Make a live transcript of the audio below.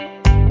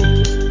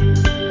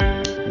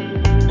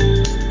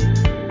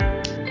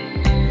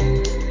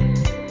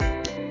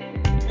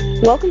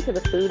Welcome to the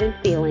Food and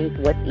Feelings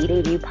What's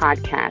Eating You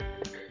podcast.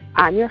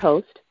 I'm your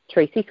host,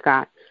 Tracy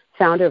Scott,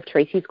 founder of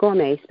Tracy's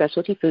Gourmet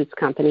Specialty Foods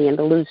Company and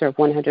the loser of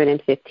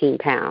 115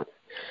 pounds.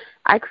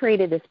 I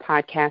created this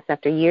podcast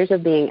after years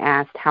of being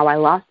asked how I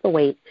lost the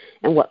weight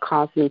and what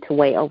caused me to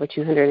weigh over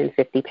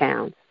 250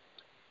 pounds.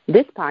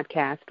 This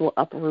podcast will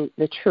uproot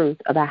the truth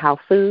about how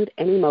food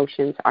and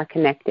emotions are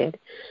connected,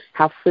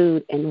 how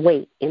food and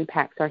weight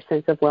impacts our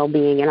sense of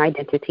well-being and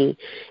identity,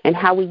 and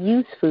how we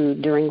use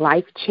food during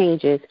life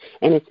changes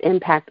and its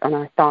impact on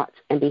our thoughts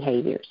and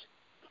behaviors.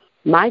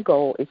 My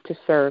goal is to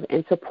serve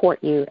and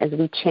support you as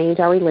we change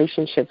our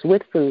relationships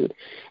with food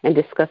and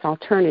discuss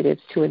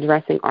alternatives to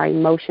addressing our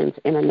emotions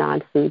in a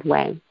non-food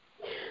way.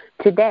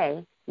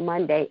 Today,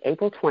 Monday,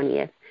 April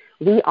 20th,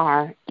 we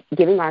are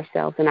giving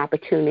ourselves an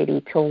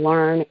opportunity to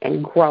learn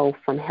and grow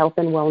from health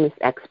and wellness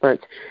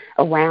experts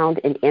around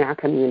and in our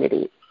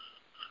community.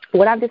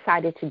 What I've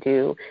decided to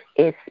do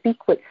is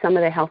speak with some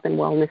of the health and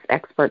wellness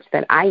experts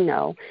that I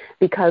know,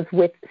 because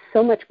with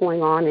so much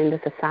going on in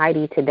the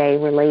society today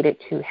related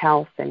to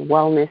health and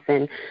wellness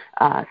and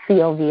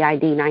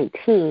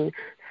COVID-19,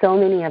 so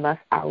many of us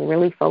are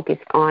really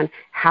focused on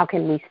how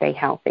can we stay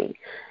healthy.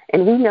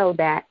 And we know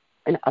that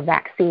a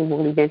vaccine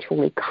will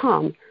eventually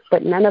come,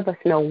 but none of us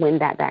know when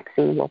that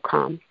vaccine will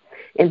come.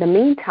 In the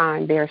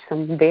meantime, there are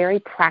some very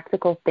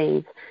practical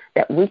things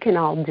that we can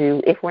all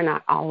do, if we're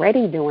not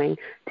already doing,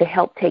 to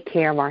help take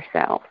care of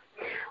ourselves.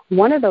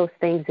 One of those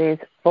things is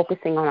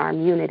focusing on our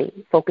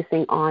immunity,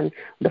 focusing on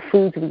the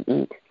foods we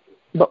eat.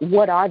 But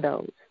what are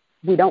those?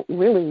 We don't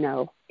really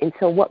know. And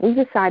so what we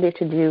decided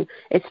to do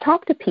is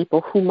talk to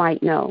people who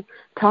might know,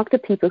 talk to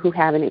people who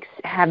have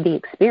the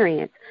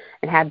experience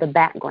and have the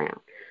background.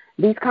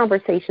 These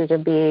conversations are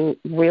being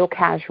real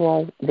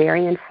casual,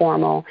 very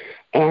informal,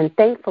 and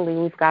thankfully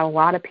we've got a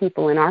lot of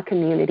people in our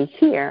community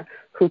here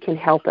who can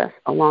help us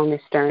along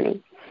this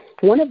journey.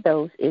 One of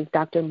those is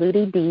Dr.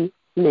 Ludi D.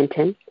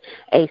 Minton,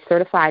 a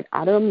certified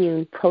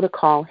autoimmune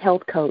protocol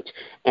health coach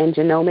and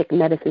genomic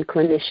medicine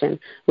clinician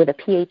with a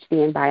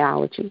PhD in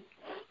biology.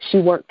 She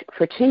worked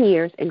for 10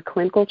 years in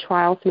clinical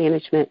trials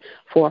management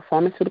for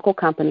pharmaceutical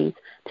companies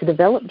to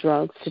develop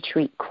drugs to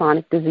treat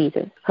chronic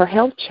diseases. Her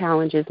health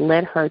challenges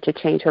led her to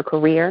change her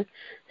career,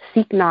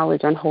 seek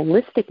knowledge on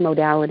holistic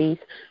modalities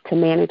to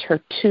manage her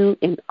two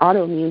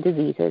autoimmune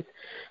diseases,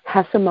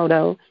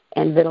 Hashimoto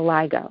and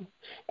vitiligo,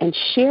 and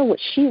share what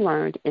she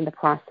learned in the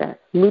process.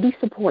 Ludi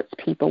supports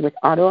people with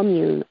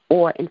autoimmune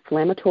or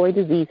inflammatory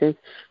diseases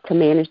to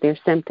manage their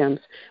symptoms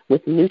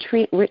with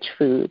nutrient-rich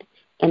food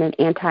and an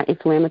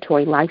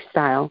anti-inflammatory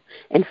lifestyle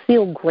and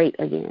feel great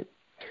again.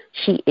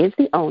 She is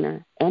the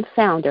owner and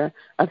founder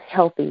of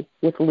Healthy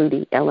with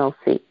Ludi,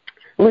 LLC.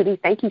 Ludi,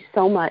 thank you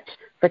so much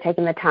for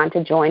taking the time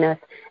to join us,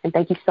 and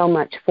thank you so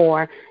much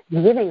for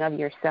giving of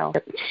yourself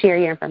to share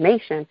your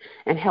information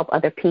and help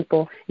other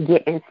people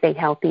get and stay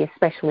healthy,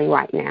 especially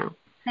right now.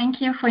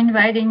 Thank you for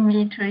inviting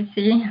me,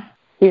 Tracy.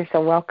 You're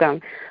so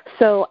welcome.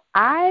 So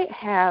I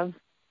have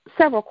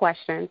several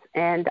questions,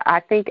 and I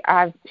think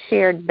I've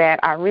shared that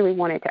I really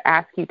wanted to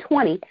ask you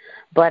 20,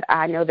 but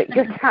I know that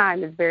your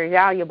time is very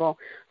valuable.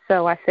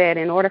 So I said,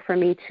 in order for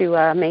me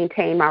to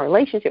maintain my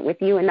relationship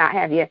with you and not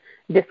have you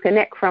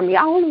disconnect from me,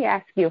 I'll only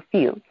ask you a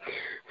few.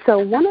 So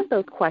one of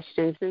those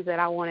questions that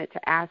I wanted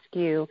to ask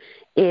you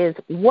is,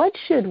 what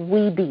should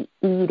we be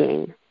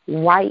eating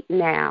right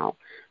now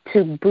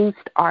to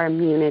boost our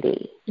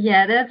immunity?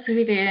 Yeah, that's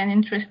really an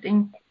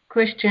interesting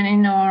question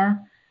in our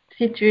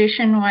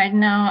situation right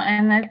now,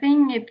 and I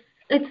think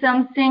it's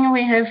something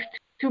we have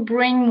to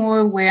bring more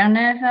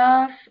awareness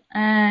of,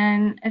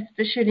 and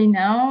especially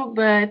now,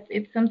 but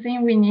it's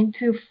something we need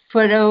to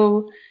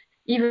follow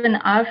even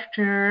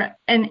after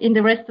and in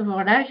the rest of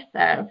our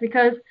lifestyle,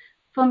 because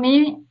for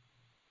me,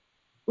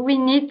 we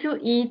need to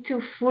eat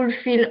to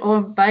fulfill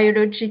our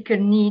biological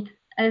needs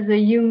as a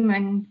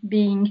human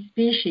being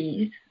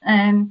species,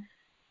 and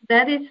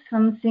that is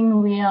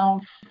something we are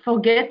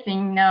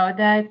forgetting now,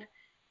 that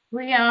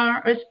we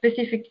are a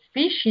specific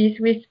species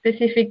with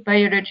specific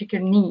biological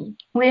needs.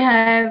 We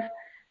have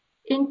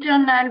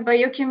internal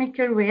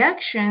biochemical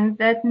reactions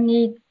that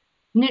need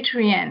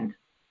nutrients.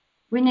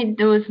 We need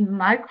those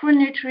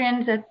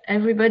micronutrients that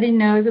everybody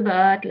knows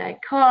about, like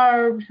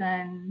carbs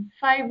and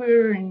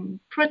fiber and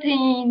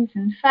proteins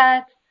and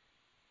fats.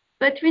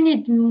 But we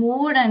need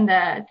more than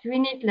that. We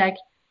need like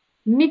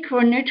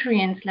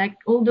micronutrients, like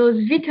all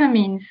those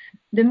vitamins,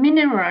 the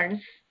minerals,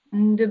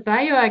 and the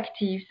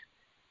bioactives,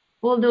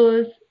 all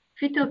those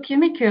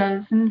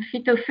phytochemicals and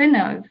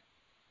phytophenols,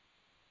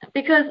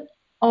 because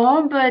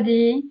our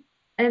body,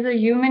 as a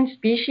human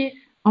species,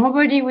 our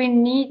body will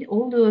need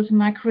all those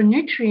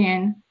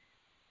macronutrients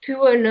to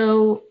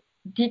allow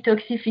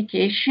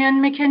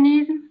detoxification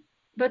mechanism,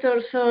 but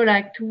also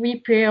like to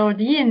repair our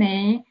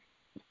DNA,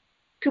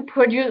 to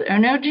produce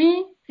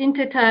energy,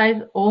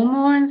 synthesize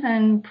hormones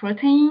and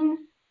proteins,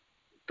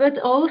 but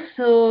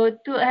also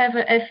to have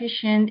an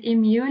efficient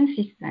immune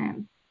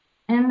system.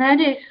 And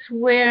that is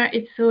where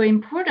it's so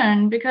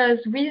important, because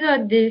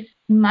without this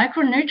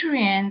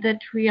micronutrient that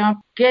we are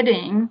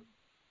getting,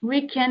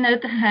 we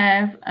cannot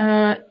have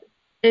a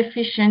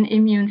efficient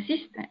immune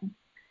system.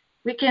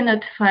 We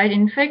cannot fight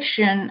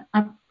infection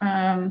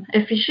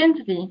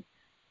efficiently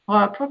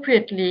or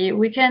appropriately.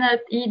 We cannot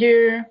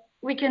either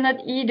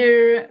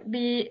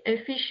be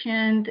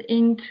efficient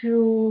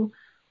into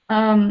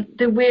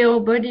the way our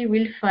body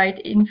will fight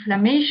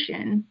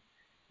inflammation.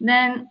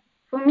 Then,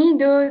 for me,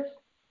 those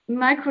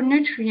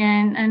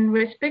micronutrients and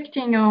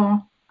respecting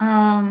our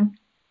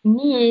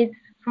needs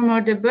from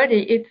our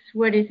body, it's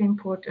what is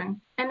important.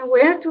 And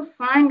where to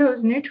find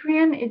those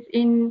nutrients is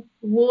in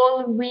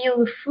whole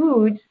real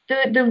foods,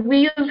 the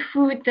real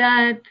food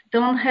that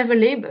don't have a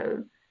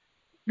label,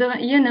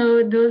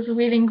 those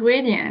real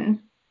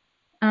ingredients.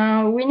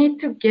 We need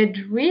to get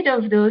rid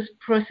of those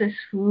processed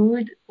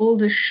food, all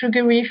the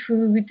sugary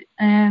food,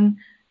 and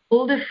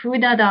all the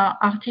food that are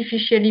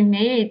artificially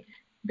made,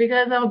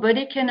 because our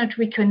body cannot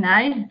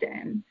recognize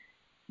them.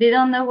 They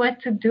don't know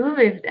what to do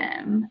with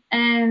them,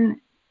 and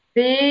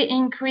they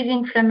increase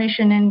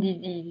inflammation and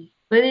disease.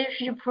 But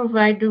if you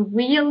provide the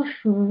real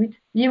food,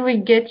 you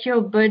will get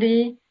your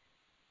body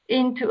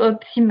into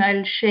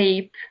optimal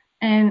shape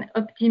and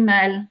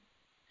optimal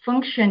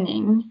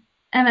functioning.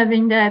 And I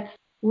think that's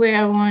where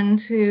I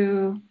want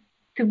to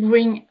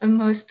bring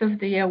most of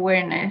the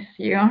awareness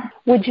here.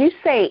 Would you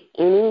say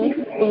any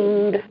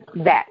food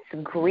that's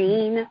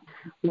green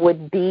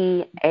would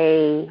be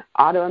a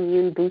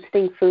autoimmune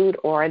boosting food,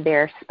 or are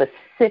there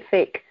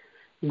specific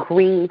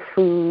green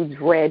foods,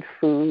 red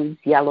foods,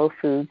 yellow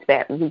foods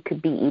that we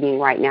could be eating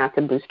right now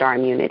to boost our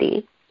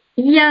immunity?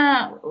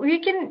 Yeah, we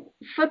can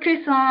focus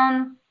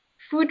on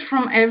food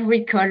from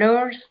every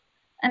colors,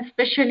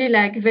 especially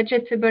like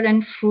vegetable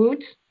and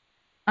fruit.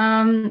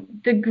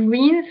 The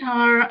greens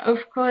are, of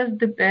course,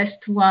 the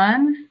best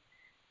ones,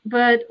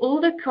 but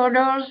all the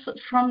colors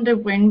from the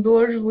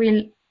rainbow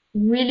will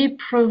really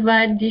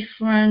provide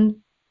different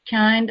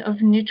kind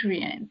of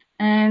nutrients.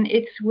 And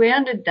it's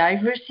where the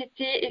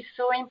diversity is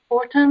so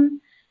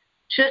important.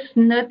 Just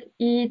not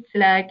eat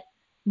like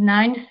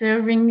 9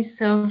 servings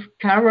of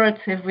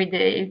carrots every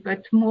day,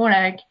 but more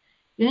like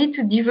you need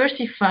to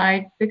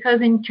diversify,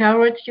 because in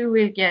carrots you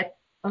will get,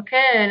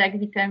 like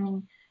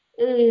vitamin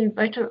A,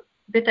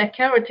 beta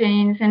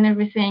carotenes and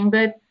everything,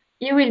 but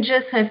you will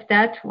just have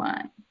that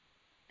one.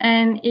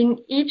 And in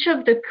each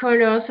of the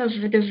colors of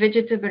the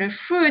vegetable or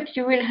fruit,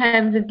 you will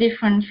have the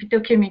different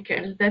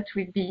phytochemicals that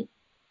will be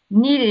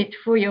needed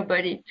for your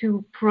body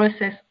to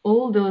process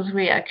all those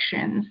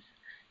reactions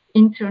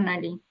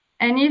internally.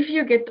 And if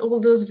you get all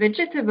those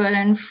vegetable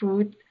and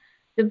fruit,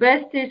 the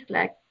best is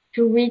like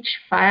to reach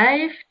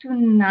 5 to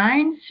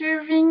 9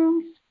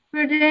 servings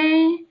per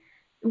day.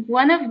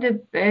 One of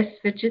the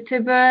best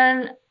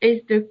vegetable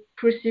is the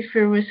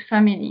cruciferous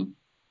family.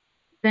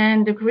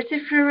 Then the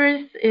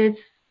cruciferous is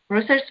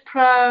Brussels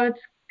sprouts,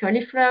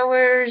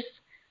 cauliflowers,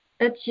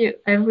 that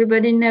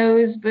everybody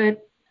knows,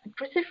 but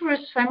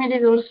cruciferous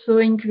families also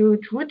include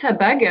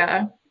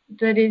rutabaga,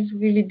 that is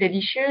really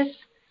delicious.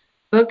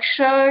 Bok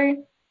choy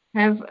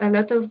have a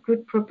lot of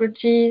good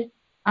properties.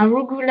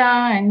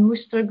 Arugula and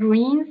mustard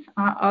greens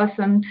are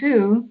awesome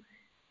too,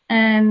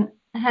 and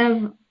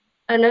have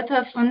a lot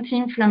of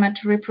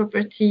anti-inflammatory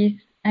properties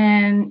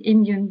and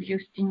immune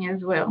boosting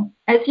as well.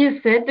 As you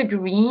said, the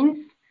greens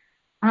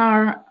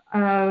are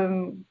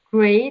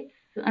great,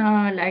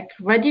 like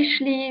radish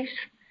leaves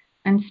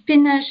and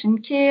spinach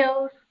and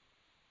kales,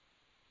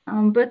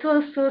 but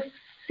also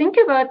think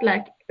about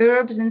like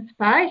herbs and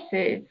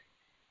spices,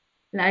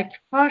 like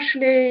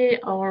parsley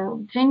or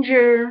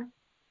ginger.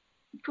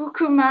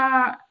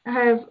 Curcuma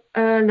have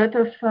a lot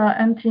of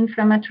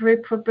anti-inflammatory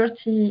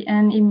property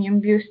and immune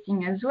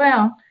boosting as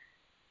well.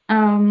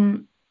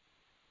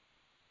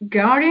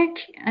 Garlic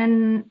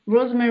and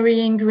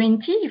rosemary and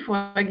green tea,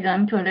 for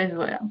example, as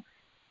well.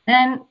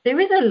 And there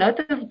is a lot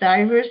of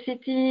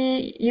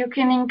diversity you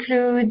can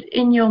include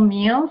in your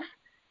meals,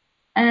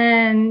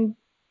 and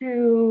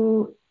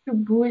to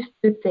boost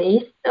the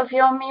taste of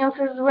your meals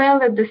as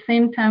well, at the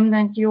same time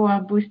that you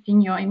are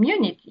boosting your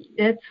immunity.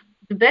 That's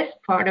the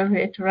best part of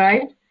it,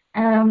 right?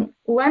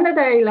 One that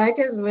I like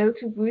as well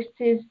to boost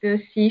is the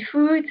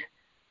seafood,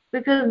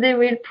 because they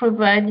will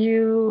provide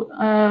you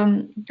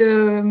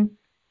the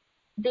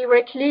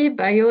directly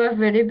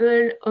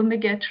bioavailable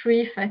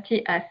omega-3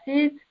 fatty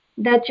acids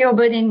that your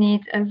body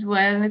needs as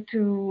well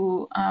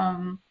to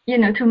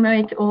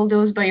make all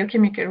those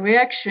biochemical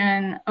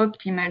reactions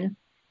optimal,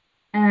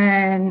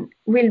 and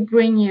will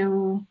bring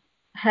you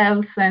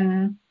health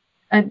and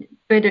a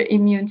better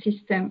immune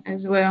system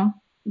as well.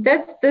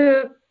 That's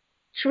the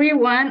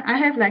 3-1. I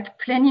have like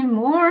plenty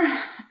more.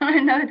 I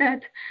know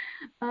that.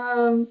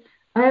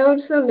 I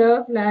also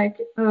love like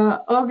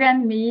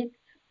organ meat.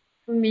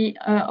 For me,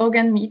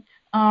 organ meats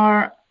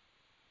are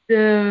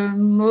the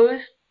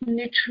most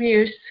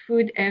nutritious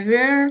food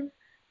ever,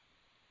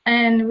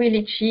 and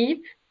really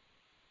cheap.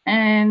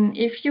 And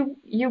if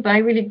you buy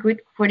really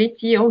good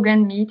quality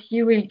organ meat,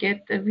 you will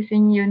get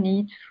everything you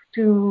need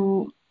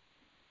to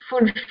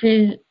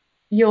fulfill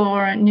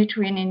your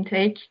nutrient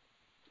intake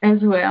as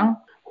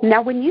well.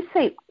 Now, when you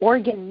say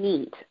organ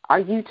meat, are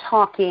you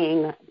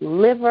talking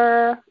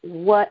liver?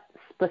 What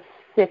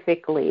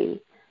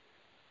specifically?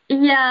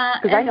 Yeah,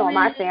 Because I know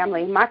my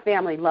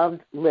family loves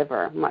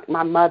liver.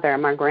 My mother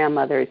and my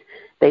grandmothers,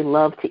 they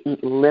love to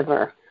eat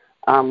liver.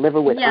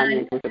 Liver with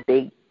onions is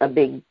a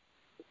big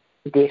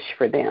dish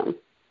for them.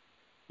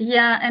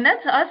 Yeah, and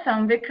that's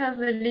awesome because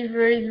the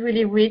liver is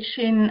really rich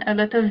in a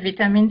lot of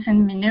vitamins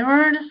and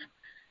minerals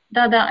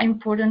that are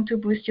important to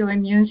boost your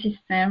immune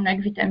system,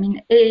 like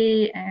vitamin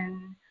A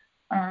and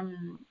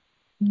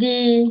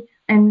D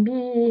and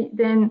B.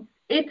 Then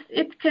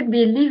it could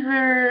be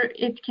liver,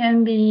 it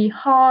can be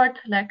heart,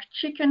 like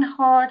chicken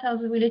heart, are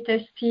really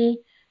tasty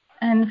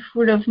and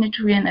full of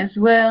nutrient as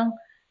well.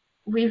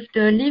 With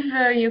the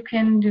liver, you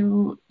can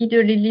do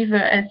either the liver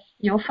as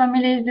your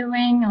family is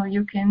doing, or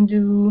you can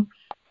do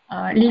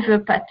liver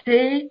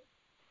pate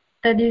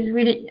that is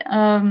really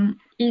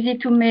easy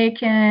to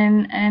make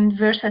and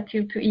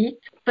versatile to eat.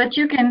 But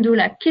you can do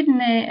like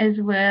kidney as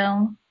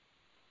well.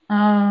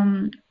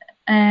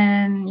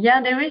 And yeah,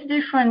 there is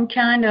different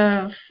kind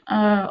of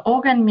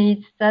organ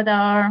meats that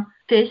are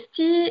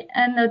tasty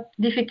and not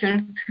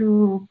difficult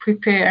to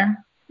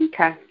prepare.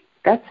 Okay.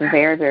 That's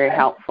very, very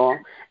helpful.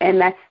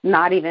 And that's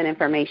not even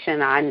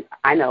information I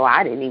know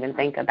I didn't even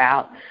think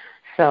about.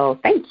 So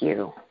thank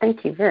you.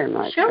 Thank you very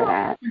much for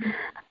that.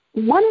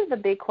 One of the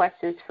big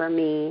questions for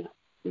me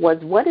was,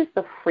 what is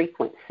the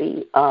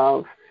frequency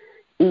of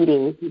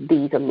eating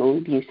these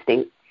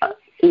immune-boosting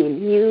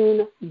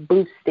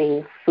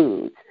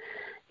foods?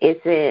 Is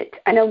it,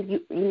 I know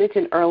you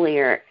mentioned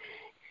earlier,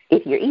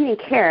 if you're eating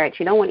carrots,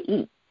 you don't want to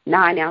eat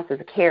 9 ounces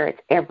of carrots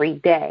every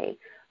day.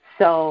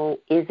 So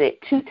is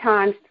it 2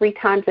 times, 3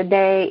 times a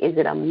day? Is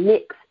it a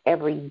mix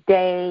every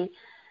day?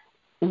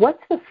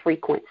 What's the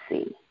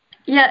frequency?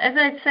 Yeah, as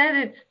I said,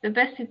 it's the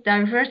best is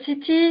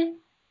diversity.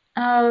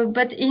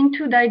 But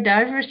into that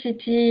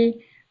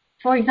diversity,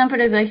 for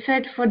example, as I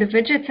said, for the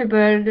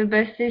vegetable, the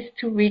best is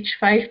to reach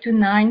 5 to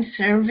 9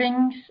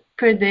 servings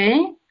per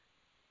day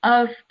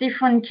of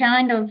different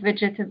kind of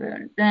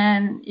vegetable.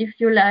 Then if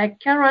you like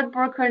carrot,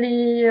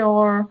 broccoli,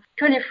 or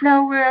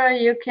cauliflower,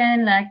 you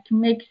can like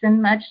mix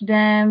and match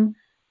them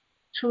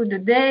through the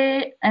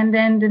day, and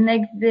then the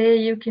next day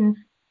you can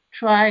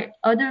try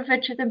other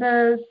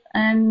vegetables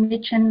and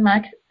mix and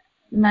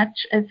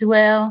match as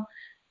well.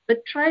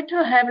 But try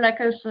to have like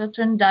a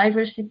certain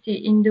diversity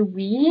in the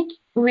week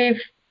with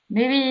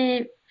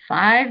maybe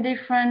 5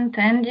 different,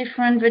 10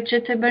 different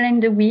vegetables in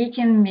the week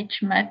and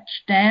mix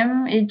match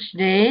them each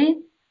day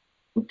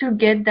to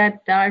get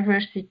that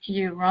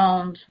diversity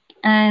around.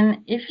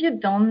 And if you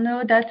don't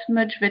know that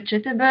much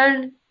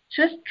vegetable,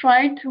 just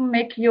try to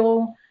make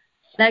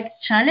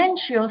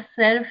challenge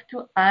yourself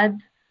to add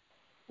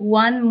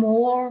one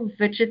more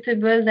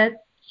vegetable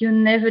that you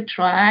never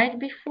tried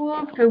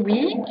before per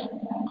week.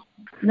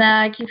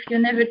 Like if you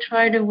never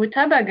tried a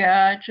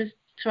rutabaga, just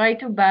try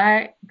to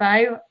buy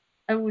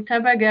a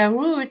rutabaga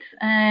root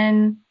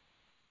and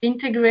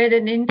integrate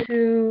it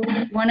into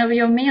one of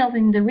your meals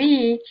in the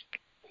week.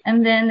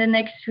 And then the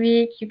next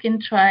week you can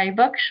try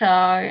bok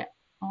choy,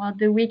 or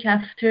the week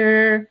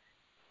after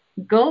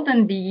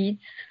golden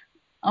beets,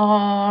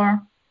 or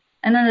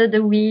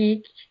another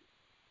week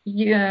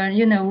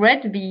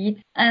red beets.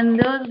 And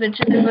those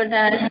vegetables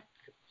that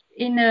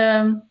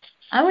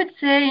I would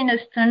say in a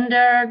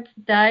standard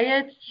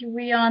diet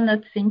we are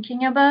not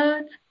thinking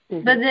about,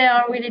 but they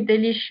are really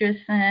delicious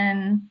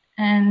and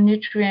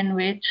nutrient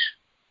rich.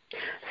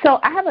 So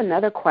I have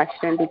another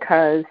question,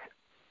 because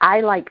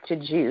I like to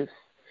juice.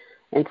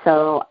 And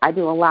so I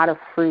do a lot of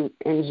fruit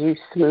and juice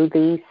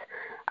smoothies.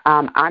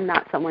 I'm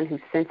not someone who's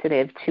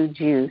sensitive to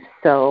juice,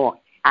 so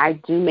I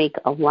do make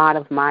a lot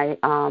of my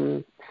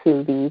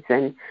smoothies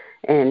and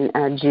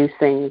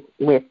juicing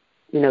with,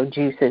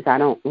 juices. I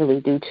don't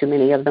really do too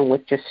many of them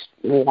with just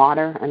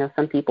water. I know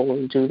some people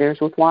will do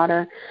theirs with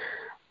water.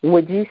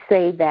 Would you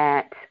say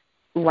that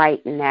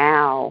right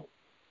now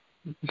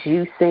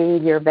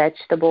juicing your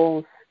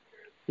vegetables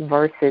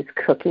versus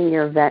cooking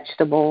your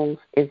vegetables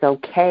is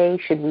okay?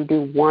 Should we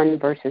do one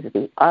versus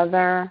the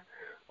other,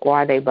 or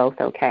are they both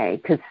okay?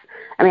 Because,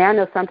 I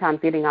know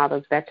sometimes getting all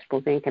those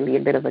vegetables in can be a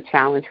bit of a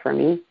challenge for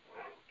me,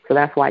 so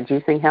that's why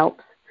juicing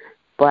helps.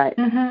 But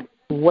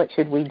what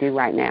should we do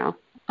right now?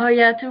 Oh,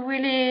 yeah, to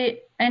really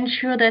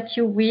ensure that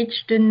you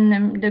reach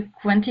the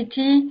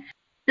quantity,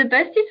 the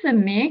best is a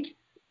mix,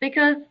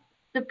 because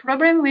the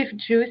problem with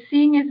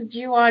juicing is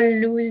you are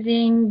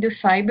losing the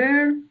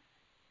fiber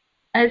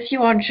as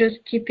you are just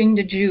keeping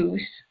the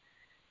juice.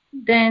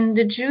 Then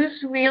the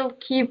juice will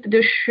keep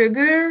the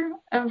sugar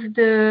of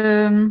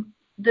the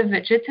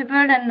vegetable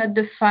and not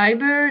the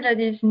fiber that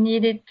is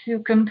needed to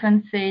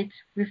compensate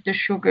with the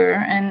sugar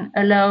and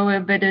allow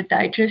a better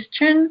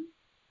digestion.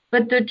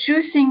 But the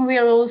juicing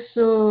will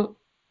also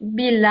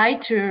be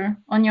lighter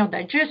on your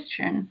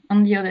digestion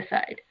on the other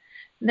side.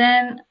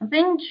 Then I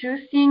think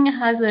juicing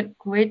has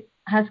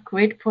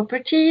great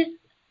properties,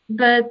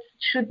 but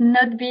should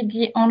not be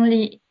the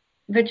only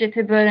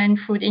vegetable and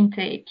food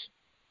intake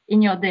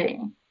in your day.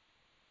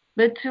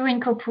 But to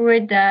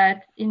incorporate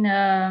that in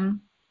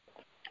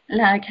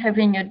like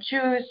having a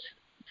juice,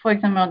 for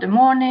example, in the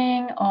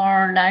morning,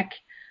 or like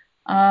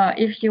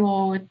if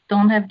you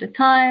don't have the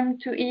time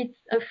to eat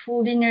a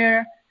full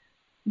dinner,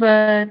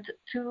 but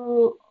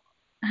to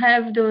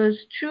have those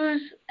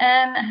choose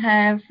and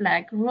have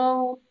like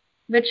raw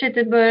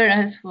vegetable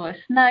as for a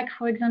snack,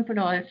 for example,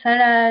 or a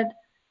salad,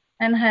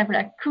 and have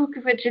like cooked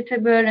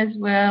vegetable as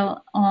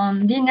well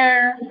on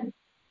dinner.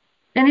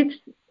 And it's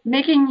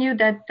making you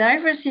that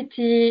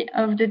diversity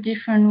of the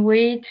different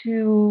way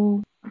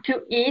to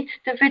eat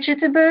the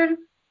vegetable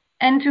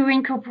and to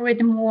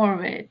incorporate more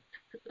of it.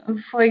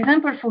 For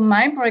example, for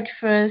my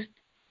breakfast,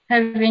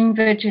 having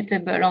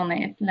vegetable on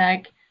it,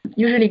 like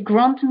usually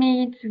ground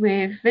meat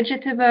with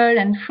vegetable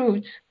and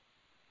fruit,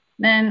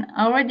 then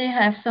I already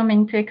have some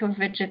intake of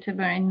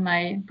vegetable in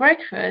my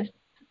breakfast.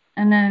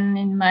 And then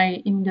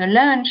in the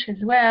lunch as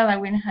well, I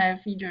will have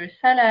either a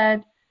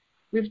salad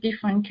with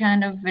different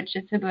kind of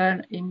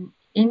vegetable in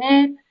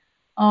it,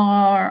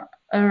 or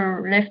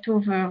a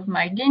leftover of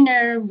my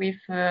dinner with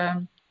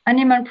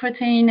animal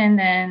protein and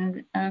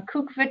then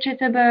cooked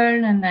vegetable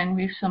and then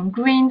with some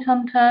greens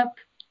on top.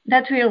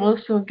 That will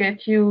also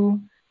get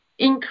you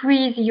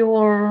increase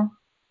your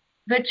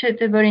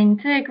vegetable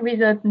intake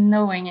without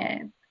knowing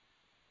it.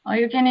 Or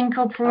you can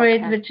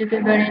incorporate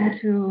vegetable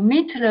into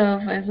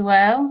meatloaf as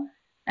well,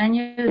 and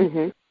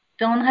you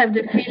don't have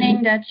the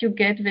feeling that you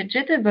get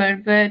vegetable,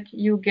 but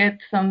you get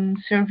some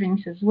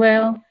servings as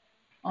well.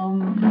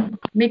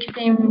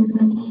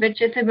 Mixing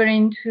vegetable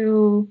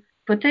into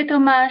potato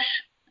mash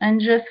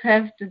and just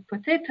have the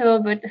potato,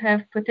 but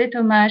have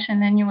potato mash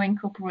and then you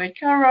incorporate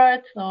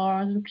carrots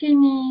or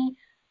zucchini,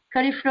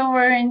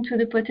 cauliflower into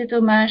the potato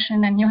mash,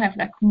 and then you have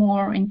like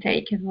more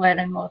intake as well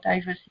and more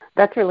diversity.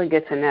 That's really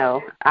good to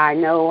know. I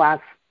know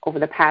over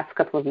the past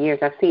couple of years,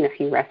 I've seen a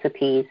few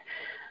recipes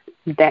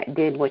that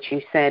did what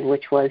you said,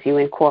 which was you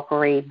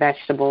incorporate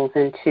vegetables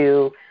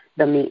into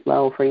the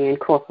meatloaf, or you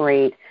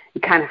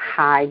kind of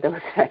hide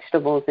those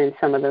vegetables in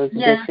some of those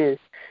dishes,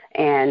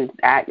 and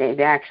it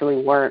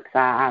actually works.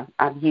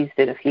 I've used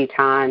it a few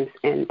times,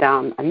 and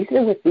I've used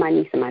it with my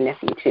niece and my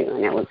nephew too,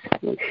 and it was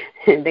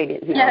they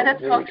didn't know. Yeah,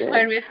 that works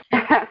well with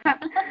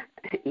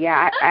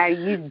Yeah, I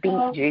used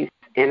beet juice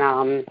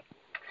and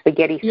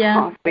spaghetti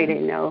sauce. They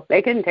didn't know.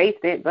 They couldn't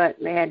taste it, but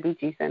they had beet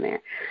juice in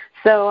there.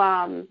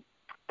 So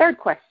third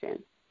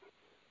question,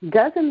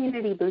 does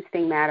immunity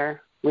boosting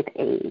matter with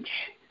age?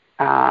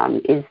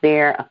 Is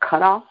there a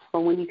cutoff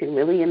for when you can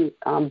really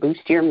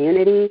boost your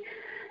immunity?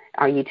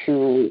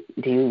 Do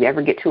you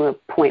ever get to a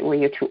point where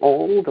you're too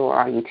old, or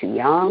are you too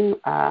young?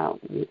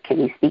 Can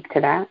you speak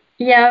to that?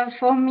 Yeah,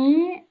 for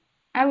me,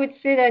 I would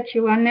say that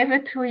you are never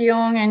too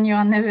young and you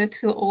are never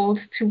too old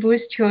to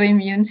boost your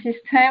immune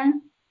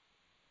system.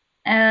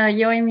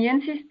 Your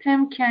immune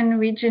system can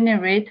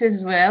regenerate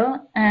as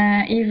well,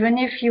 even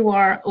if you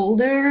are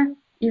older,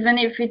 even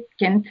if it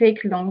can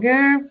take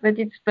longer, but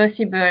it's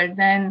possible.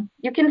 Then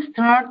you can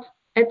start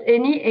at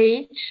any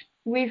age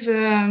with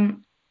a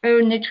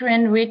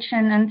nutrient-rich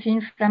and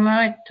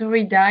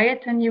anti-inflammatory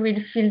diet, and you will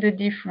feel the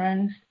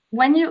difference.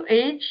 When you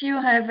age, you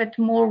have at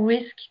more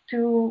risk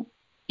to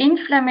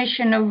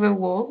inflammation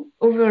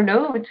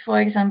overload.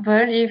 For example,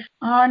 if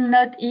you are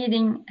not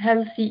eating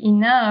healthy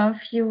enough,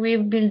 you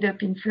will build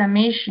up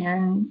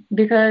inflammation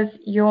because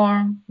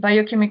your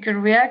biochemical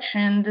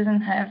reaction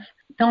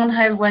don't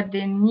have what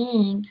they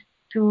need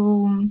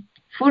to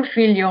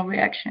fulfill your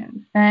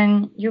reactions,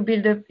 and you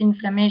build up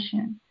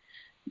inflammation.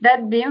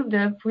 That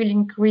buildup will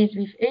increase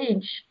with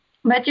age,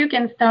 but you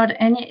can start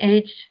any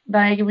age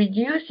by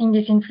reducing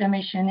this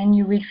inflammation and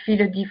you will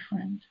feel a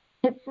difference.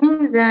 It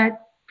means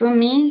that for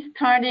me,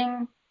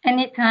 starting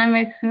anytime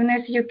as soon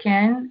as you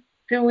can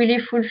to really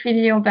fulfill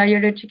your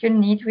biological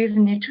needs with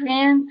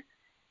nutrients,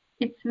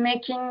 it's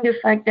making the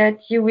fact that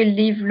you will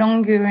live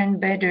longer and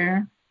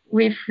better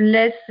with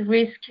less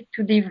risk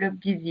to develop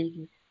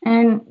diseases.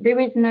 And there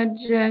is not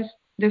just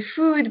the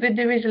food, but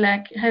there is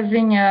like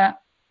having a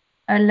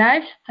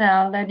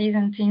lifestyle that is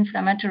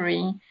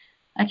anti-inflammatory,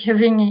 like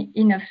having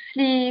enough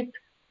sleep,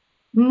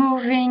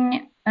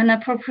 moving an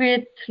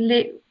appropriate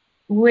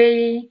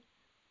way,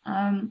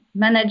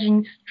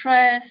 managing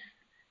stress,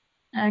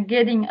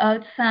 getting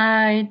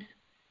outside,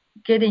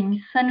 getting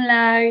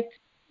sunlight,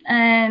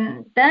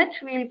 and that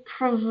will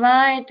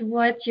provide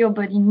what your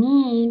body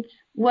needs,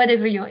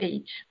 whatever your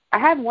age. I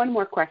have one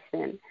more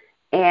question,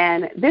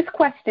 and this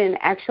question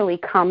actually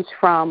comes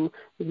from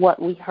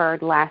what we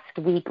heard last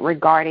week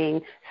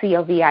regarding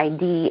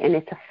COVID and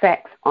its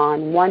effects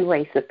on one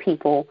race of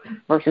people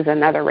versus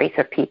another race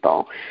of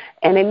people.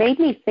 And it made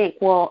me think,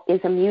 well, is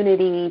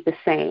immunity the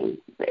same?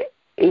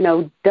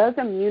 Does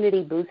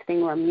immunity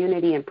boosting or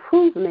immunity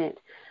improvement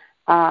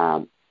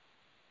have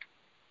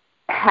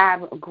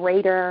a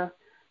greater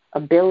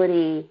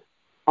ability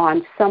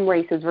on some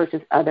races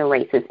versus other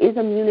races? Is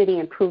immunity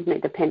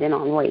improvement dependent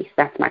on race?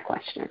 That's my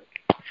question.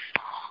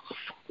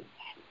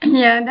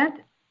 Yeah,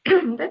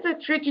 that's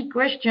a tricky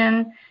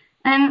question.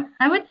 And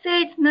I would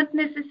say it's not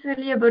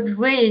necessarily about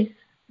race,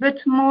 but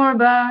more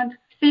about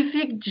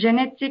specific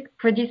genetic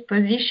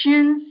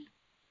predispositions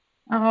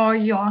or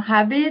your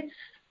habits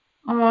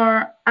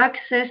or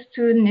access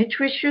to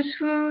nutritious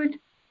food,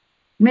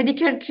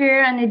 medical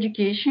care and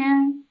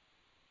education.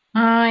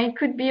 It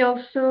could be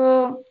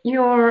also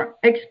your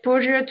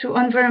exposure to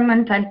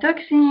environmental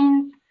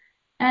toxins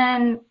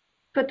and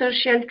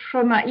potential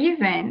trauma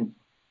events.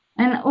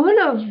 And all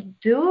of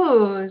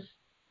those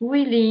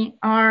really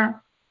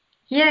are,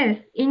 yes,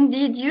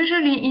 indeed,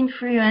 usually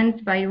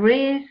influenced by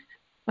race,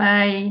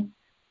 by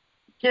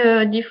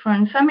the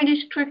different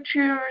family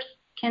structures,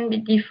 can be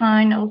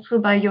defined also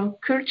by your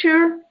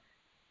culture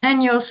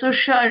and your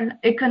social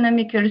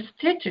economical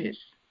status.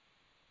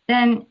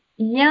 Then,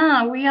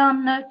 yeah, we are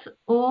not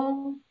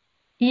all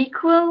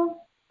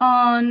equal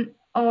on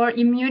our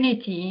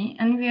immunity,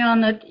 and we are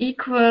not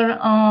equal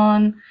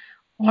on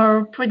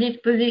our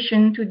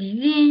predisposition to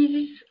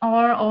disease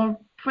or our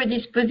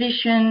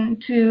predisposition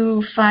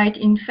to fight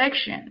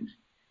infections.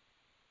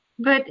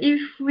 But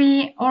if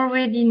we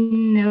already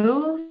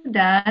know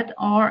that,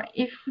 or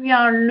if we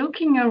are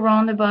looking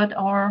around about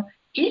our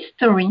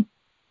history,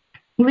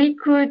 we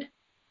could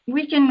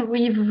we can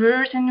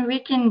reverse and we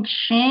can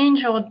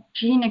change our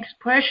gene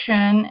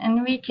expression,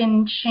 and we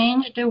can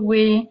change the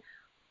way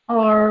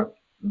our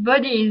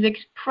body is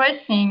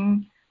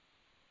expressing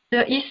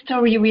the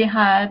history we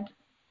had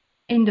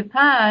in the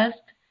past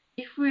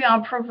if we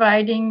are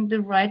providing the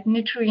right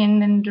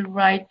nutrient and the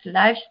right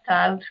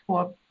lifestyle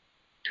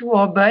to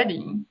our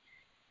body.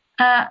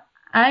 Uh,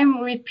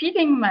 I'm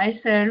repeating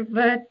myself,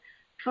 but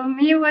for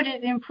me, what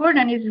is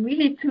important is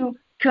really to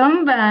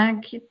come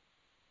back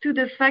to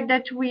the fact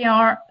that we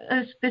are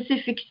a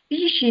specific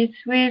species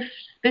with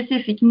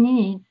specific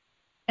needs.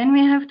 And we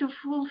have to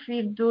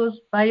fulfill those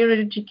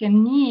biological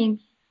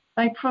needs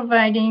by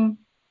providing,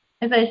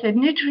 as I said,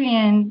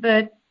 nutrients,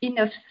 but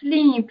enough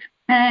sleep.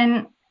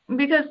 And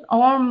because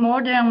our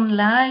modern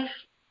life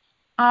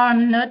are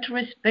not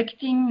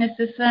respecting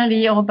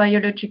necessarily our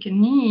biological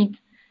needs,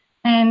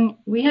 and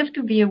we have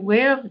to be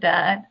aware of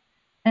that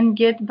and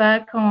get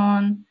back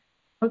on,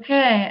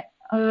 okay,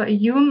 a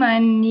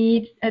human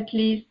needs at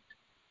least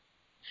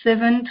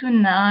 7 to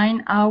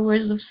 9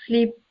 hours of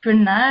sleep per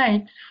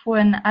night for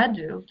an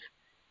adult.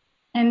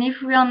 And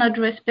if we are not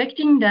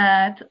respecting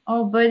that,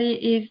 our body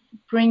is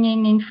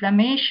bringing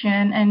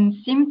inflammation and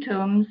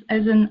symptoms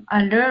as an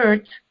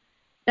alert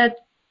that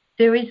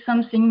there is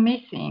something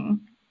missing.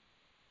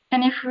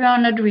 And if we are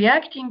not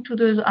reacting to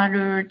those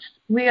alerts,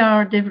 we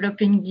are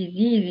developing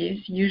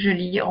diseases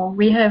usually, or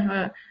we have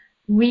a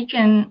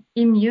weakened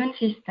immune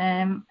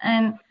system.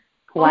 And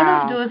all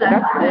of those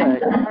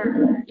aspects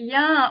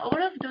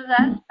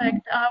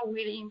are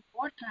really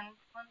important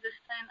to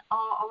understand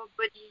how our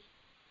body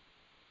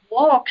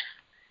works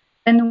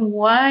and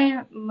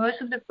why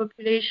most of the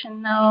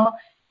population now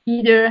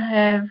either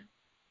have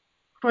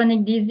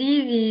chronic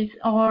diseases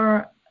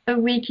or a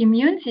weak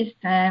immune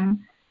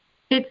system.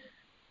 It's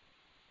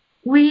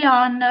we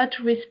are not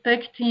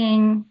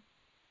respecting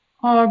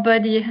our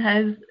body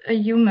as a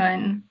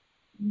human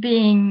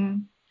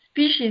being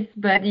species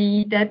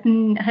body that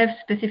have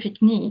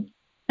specific needs.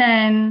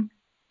 And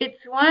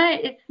it's why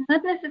it's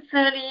not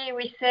necessarily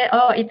we say,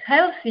 oh, it's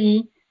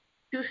healthy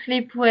to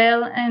sleep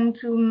well and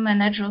to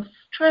manage our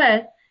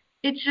stress.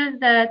 It's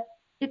just that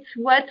it's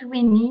what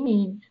we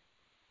need.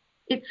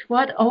 It's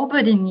what our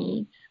body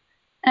needs.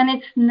 And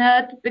it's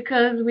not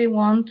because we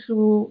want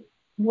to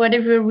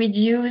whatever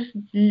reduce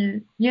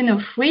the,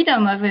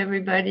 freedom of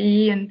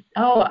everybody and,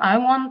 oh, I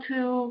want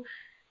to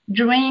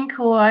drink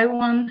or I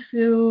want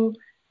to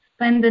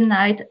spend the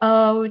night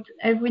out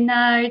every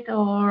night,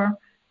 or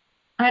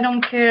I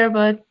don't care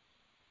about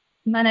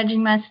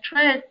managing my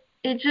stress.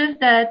 It's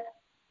just that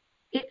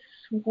it's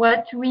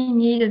what we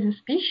need as a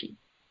species.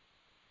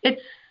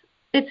 It's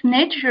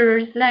nature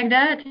is like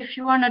that. If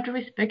you are not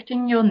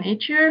respecting your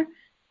nature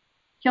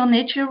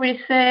will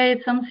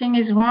say something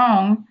is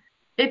wrong.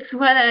 It's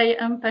what I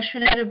am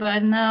passionate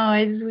about now,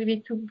 is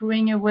really to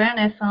bring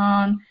awareness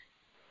on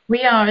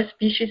we are a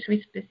species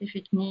with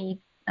specific needs,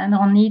 and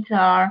our needs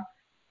are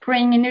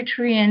bring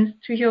nutrients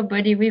to your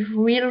body with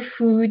real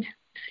food,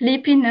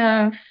 sleep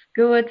enough,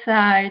 go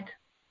outside,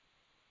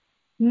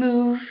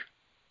 move,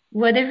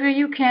 whatever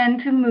you can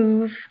to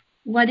move,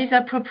 what is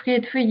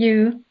appropriate for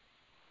you.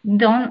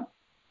 Don't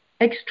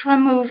extra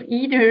move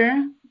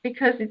either,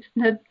 because it's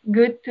not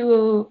good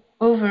to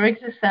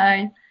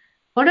over-exercise.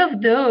 All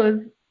of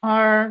those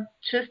are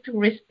just to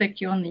respect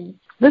your needs.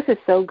 This is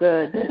so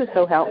good. This is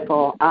so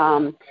helpful.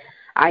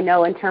 I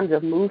know in terms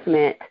of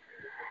movement,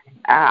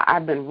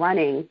 I've been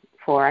running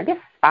for, I guess,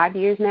 5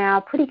 years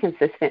now, pretty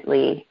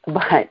consistently,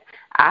 but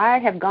I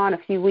have gone a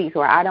few weeks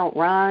where I don't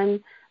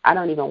run, I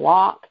don't even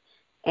walk,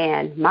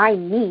 and my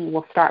knee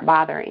will start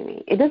bothering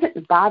me. It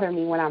doesn't bother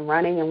me when I'm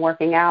running and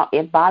working out.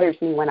 It bothers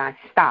me when I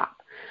stop.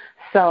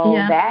 So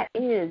that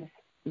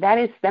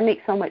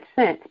makes so much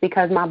sense,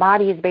 because my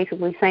body is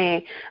basically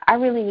saying, I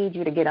really need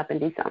you to get up and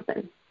do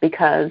something,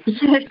 because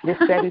this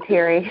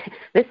sedentary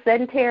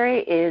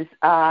is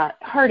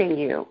hurting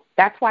you.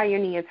 That's why your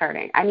knee is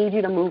hurting. I need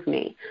you to move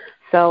me.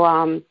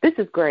 So this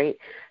is great.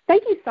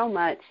 Thank you so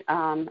much.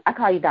 I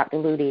call you Dr.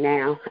 Ludy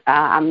now.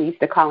 I'm used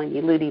to calling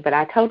you Ludy, but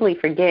I totally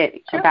forget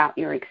about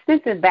your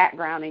extensive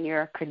background and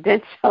your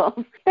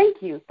credentials.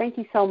 Thank you. Thank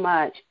you so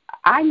much.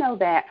 I know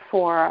that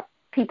for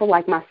people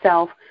like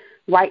myself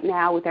right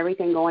now with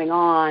everything going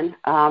on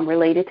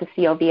related to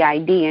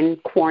COVID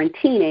and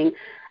quarantining,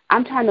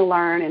 I'm trying to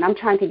learn and I'm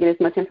trying to get as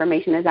much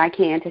information as I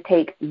can to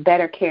take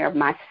better care of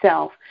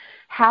myself.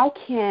 How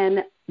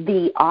can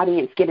the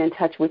audience get in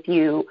touch with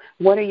you?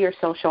 What are your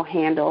social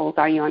handles?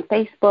 Are you on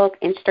Facebook,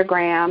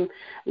 Instagram?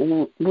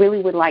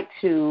 Really would like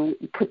to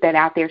put that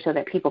out there so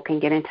that people can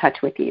get in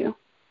touch with you.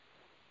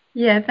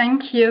 Yeah,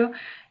 thank you.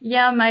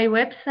 Yeah, my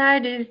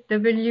website is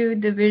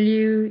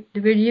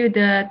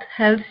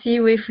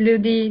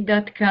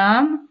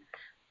www.healthywithludi.com,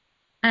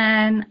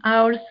 and I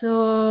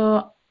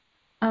also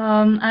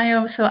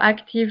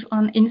active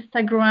on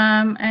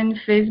Instagram and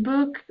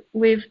Facebook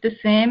with the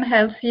same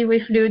Healthy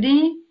with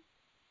Ludi,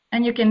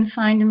 and you can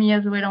find me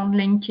as well on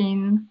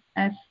LinkedIn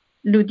as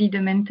Ludi de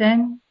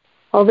Menten.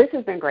 Well, this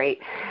has been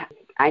great.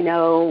 I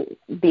know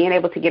being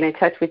able to get in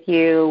touch with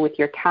you with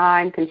your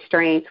time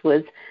constraints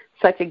was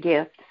such a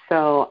gift.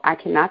 So I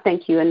cannot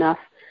thank you enough,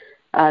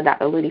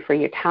 Dr. Ludi, for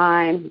your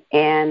time.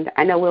 And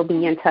I know we'll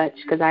be in touch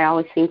because I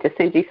always seem to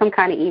send you some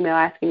kind of email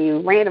asking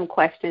you random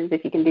questions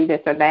if you can do this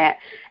or that.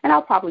 And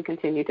I'll probably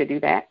continue to do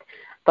that.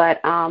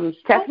 But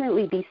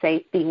definitely be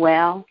safe, be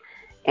well.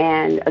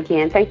 And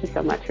again, thank you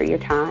so much for your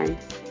time.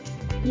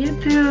 You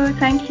too.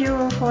 Thank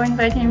you for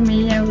inviting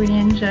me. I really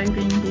enjoy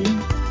being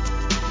here.